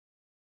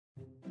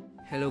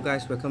Hello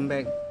guys, welcome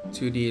back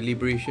to the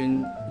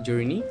liberation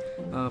journey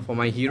for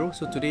my hero.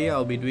 So today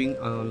I'll be doing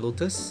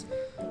Lotus.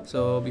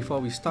 So before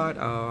we start,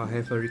 I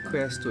have a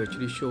request to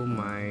actually show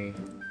my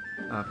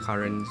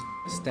current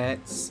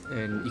stats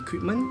and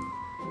equipment.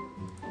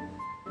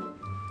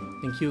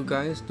 Thank you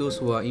guys, those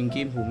who are in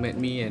game who met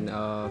me and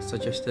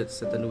suggested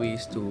certain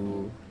ways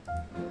to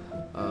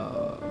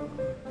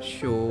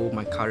show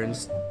my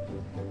current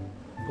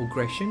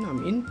progression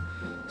I'm in.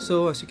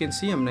 So as you can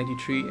see, I'm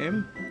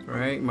 93M.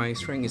 Alright, my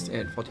strength is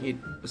at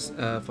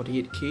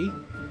 48k,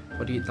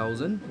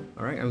 48,000.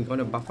 Alright, I'm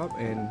gonna buff up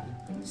and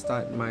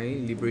start my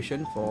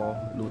liberation for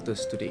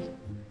Lotus today.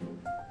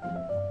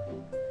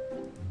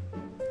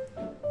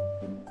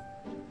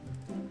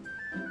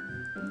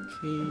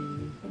 Okay,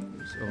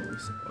 so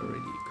it's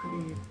already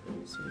equipped.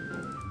 Let's see.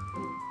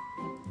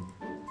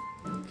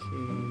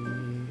 Okay,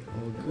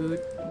 all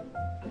good.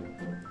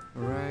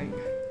 Alright.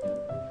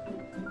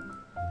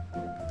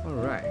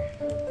 Alright.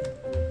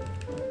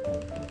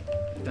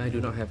 I do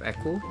not have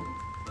echo,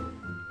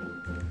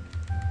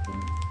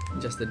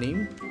 just the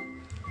name.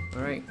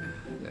 Alright,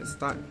 let's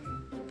start.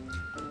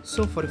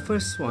 So for the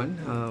first one,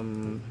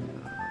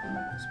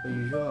 as per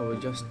usual, I will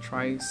just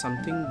try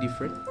something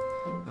different.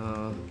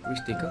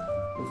 Risk taker,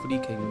 hopefully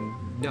can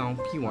down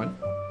P1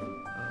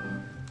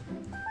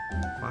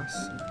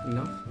 fast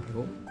enough, I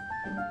hope.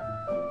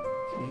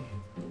 Okay,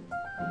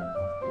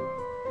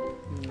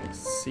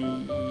 let's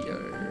see. Okay.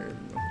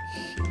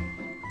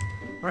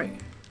 Alright.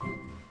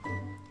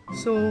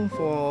 So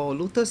for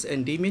Lotus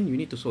and Damien, you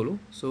need to solo.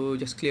 So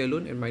just clear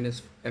alone and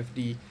minus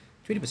FD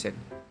 20%.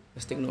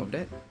 Let's take note of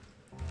that.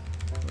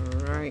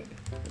 Alright,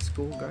 let's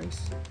go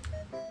guys.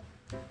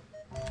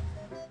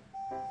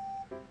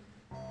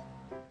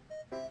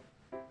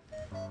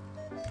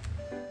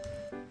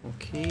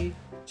 Okay,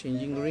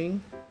 changing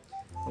ring.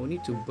 I will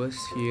need to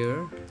burst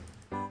here.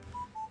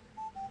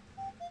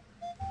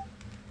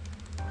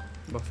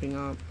 Buffing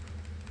up.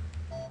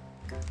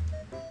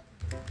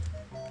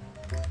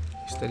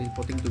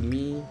 Teleporting to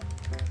me,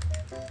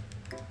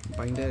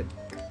 bind that,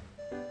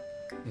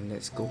 and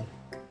let's go.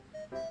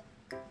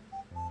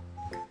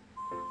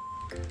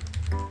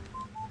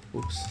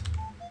 Oops.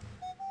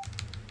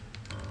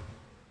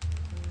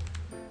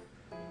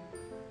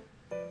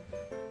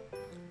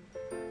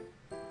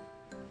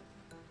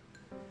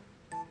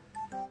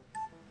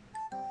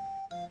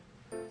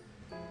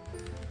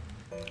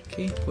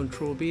 Okay,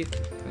 control bit,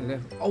 I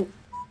left. Oh!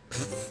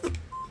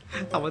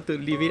 I want to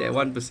leave it at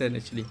 1%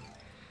 actually.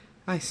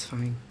 It's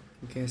fine.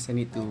 I guess I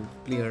need to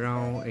play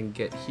around and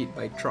get hit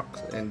by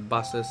trucks and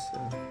buses,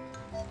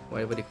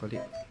 whatever they call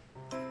it.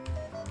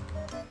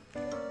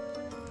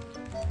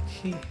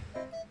 Okay.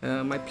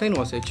 My plan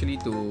was actually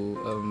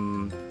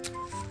to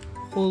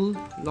hold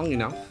long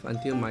enough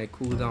until my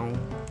cooldown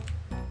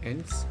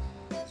ends.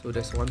 So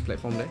there's one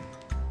platform there.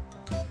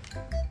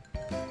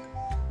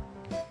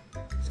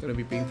 It's gonna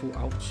be painful.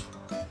 Ouch.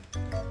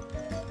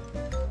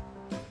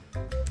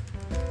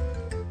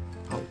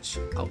 Ouch,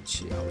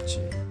 ouch, ouch.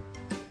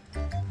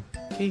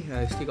 Okay,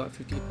 I still got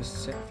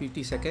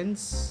 50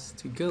 seconds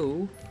to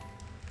go.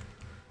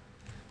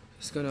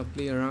 Just gonna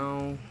play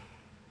around,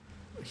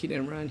 hit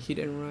and run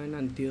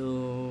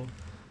until,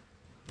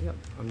 yep,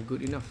 I'm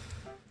good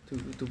enough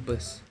to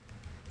burst.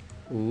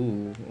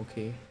 Ooh,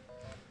 okay.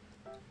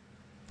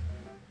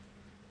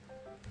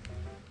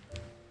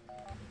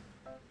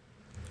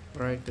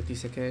 Alright, 30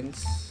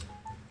 seconds.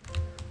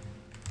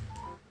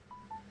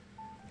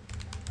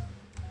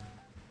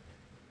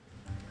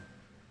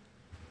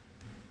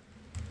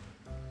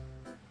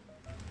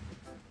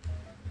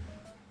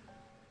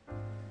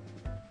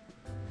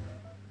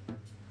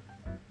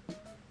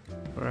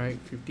 Alright,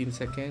 15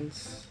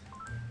 seconds.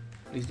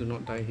 Please do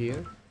not die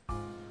here.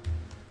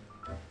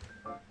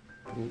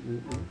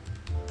 Ooh.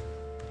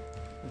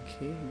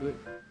 Okay, good.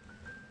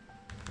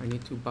 I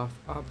need to buff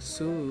up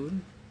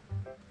soon.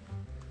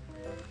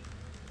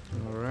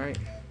 Alright.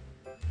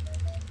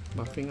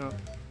 Buffing up.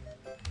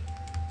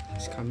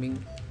 He's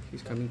coming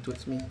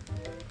towards me.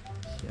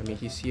 I mean,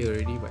 he's here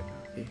already, but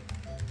okay.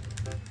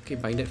 Okay,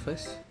 bind that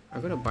first.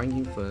 I'm gonna bind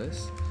him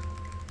first,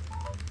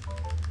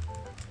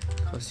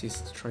 because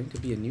he's trying to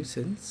be a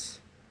nuisance.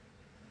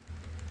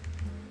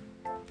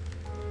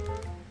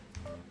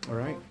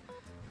 Alright.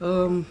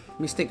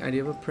 Mistake, I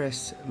never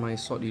pressed my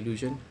sword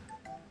illusion.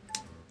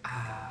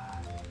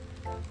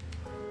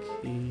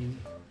 Okay.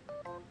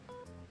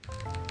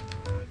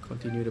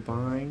 Continue to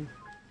bind.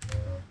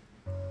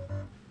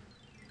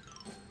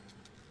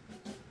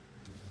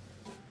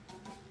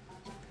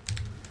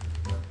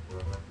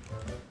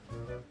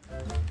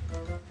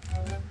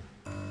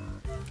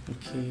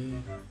 Okay.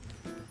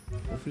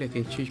 Hopefully I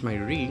can change my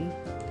ring.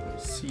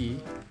 Let's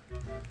see.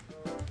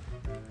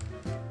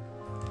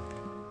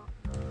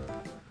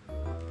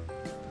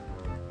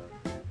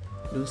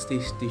 Don't stay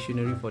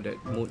stationary for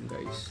that mode,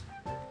 guys.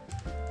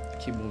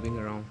 Keep moving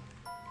around.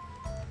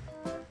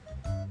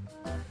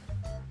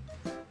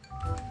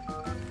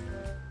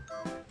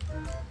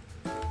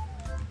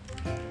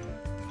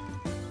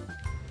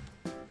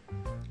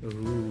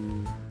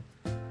 Ooh.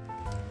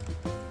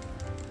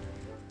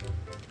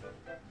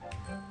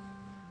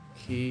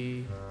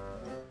 Okay.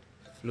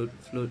 Float,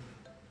 float.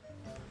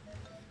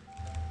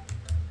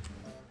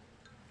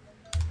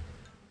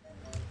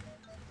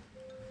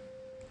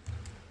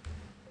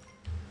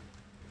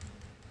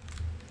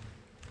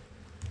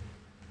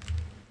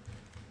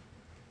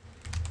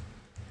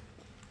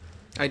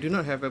 I do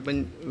not have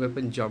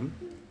weapon jump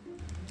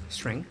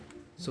strength,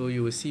 so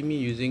you will see me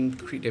using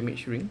crit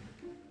damage ring.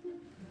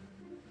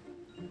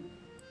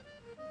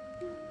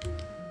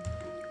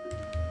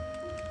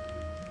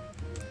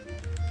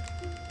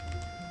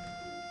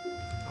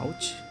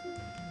 Ouch.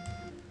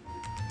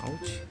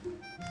 Ouch.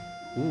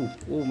 Ooh,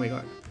 oh my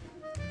god.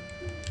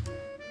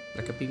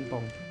 Like a ping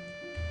pong.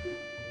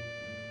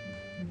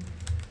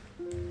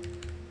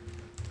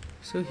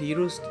 So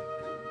heroes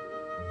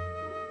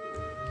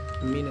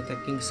main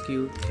attacking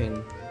skill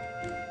can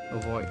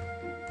avoid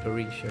the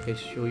range. I can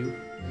show you.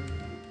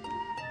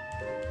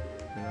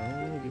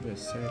 Now, give me a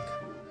sec.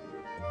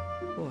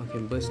 Oh, I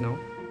can burst now.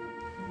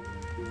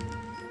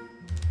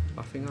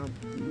 Buffing up,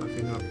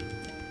 buffing up.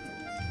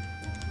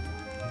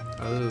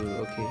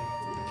 Oh, okay.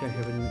 Okay, I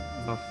haven't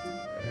buffed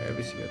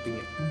every single thing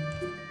yet.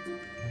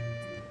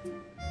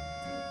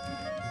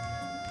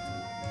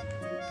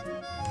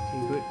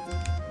 Okay, good.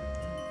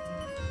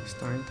 It's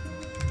time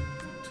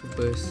to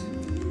burst.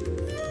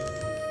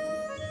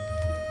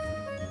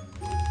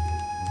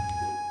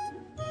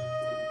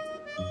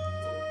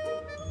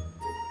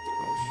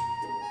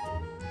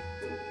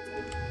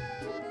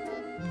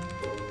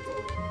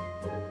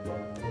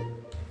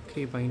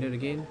 Okay, bind it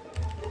again.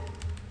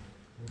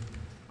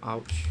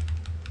 Ouch.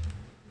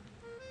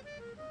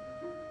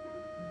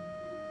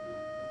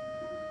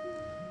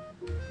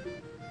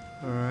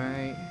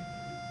 Alright.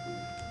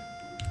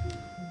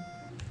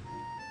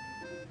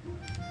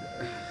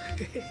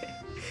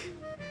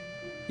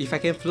 If I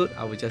can float,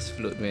 I will just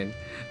float, man.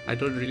 I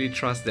don't really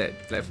trust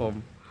that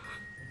platform.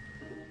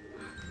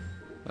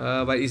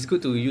 But it's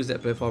good to use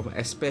that platform,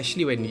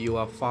 especially when you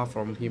are far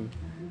from him.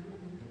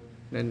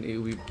 Then it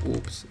will be,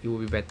 oops, it will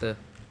be better.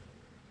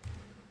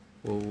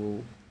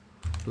 Whoa,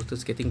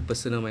 Lotus getting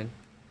personal, man.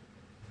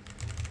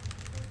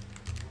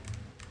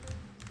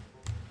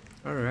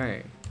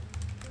 Alright.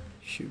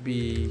 Should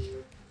be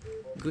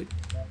good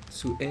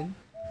to end.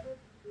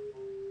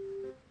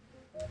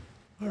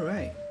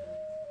 Alright.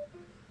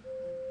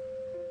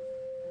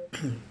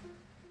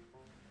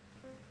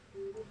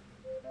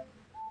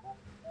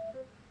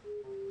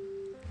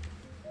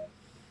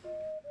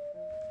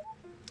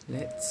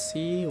 Let's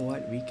see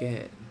what we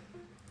get.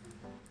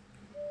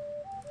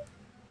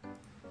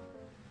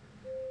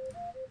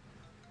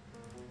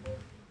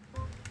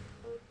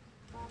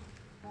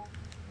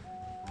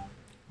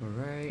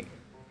 Alright.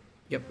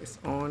 Yep, it's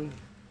on.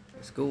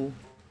 Let's go.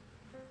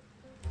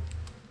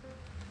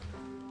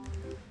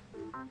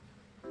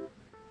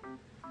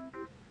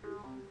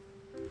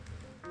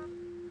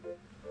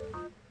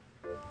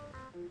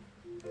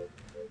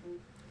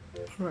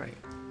 Alright.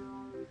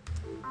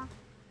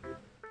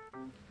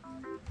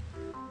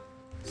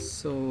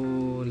 So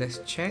let's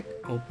check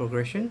our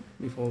progression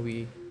before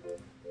we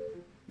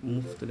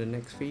move to the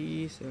next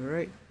phase.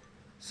 Alright.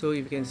 So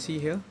if you can see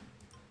here,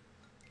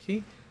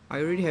 okay, I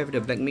already have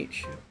the Black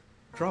Mage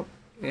drop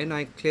and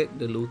I cleared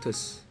the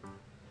Lotus.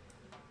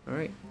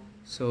 Alright,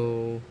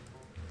 so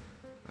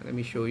let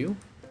me show you.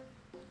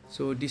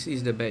 So this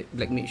is the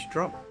Black Mage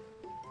drop.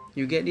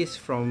 You get this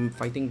from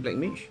fighting Black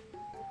Mage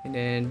and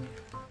then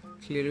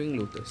clearing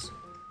Lotus.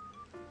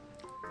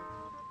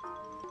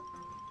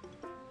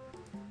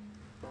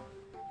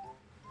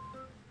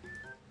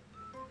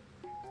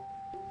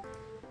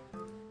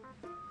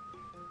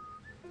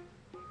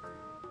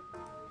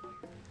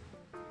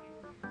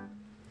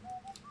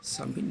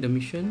 Submit the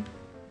mission.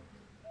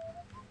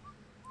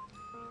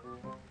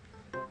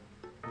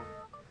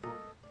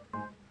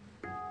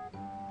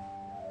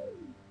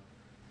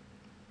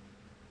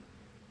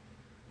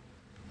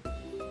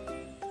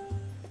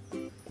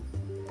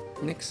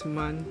 Next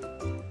month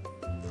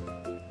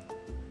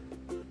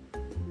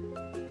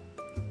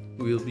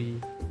will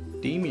be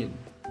Damien.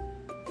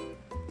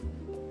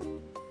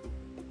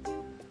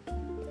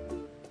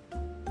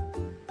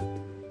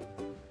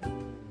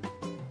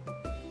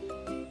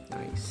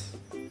 Nice.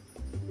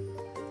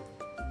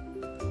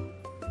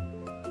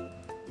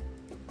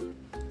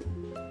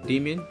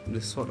 Damien,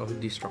 the Sword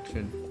of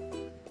Destruction.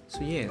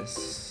 So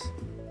yes,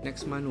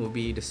 next month will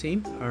be the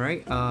same.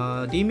 Alright,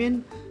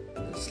 Damien,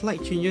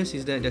 slight changes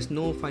is that there's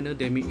no final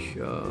damage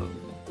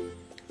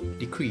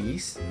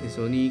decrease. It's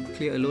only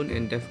clear alone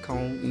and death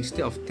count.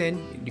 Instead of 10,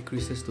 it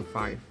decreases to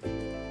 5.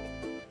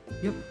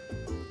 Yep,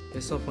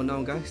 that's all for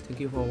now, guys.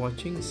 Thank you for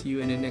watching. See you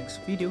in the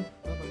next video.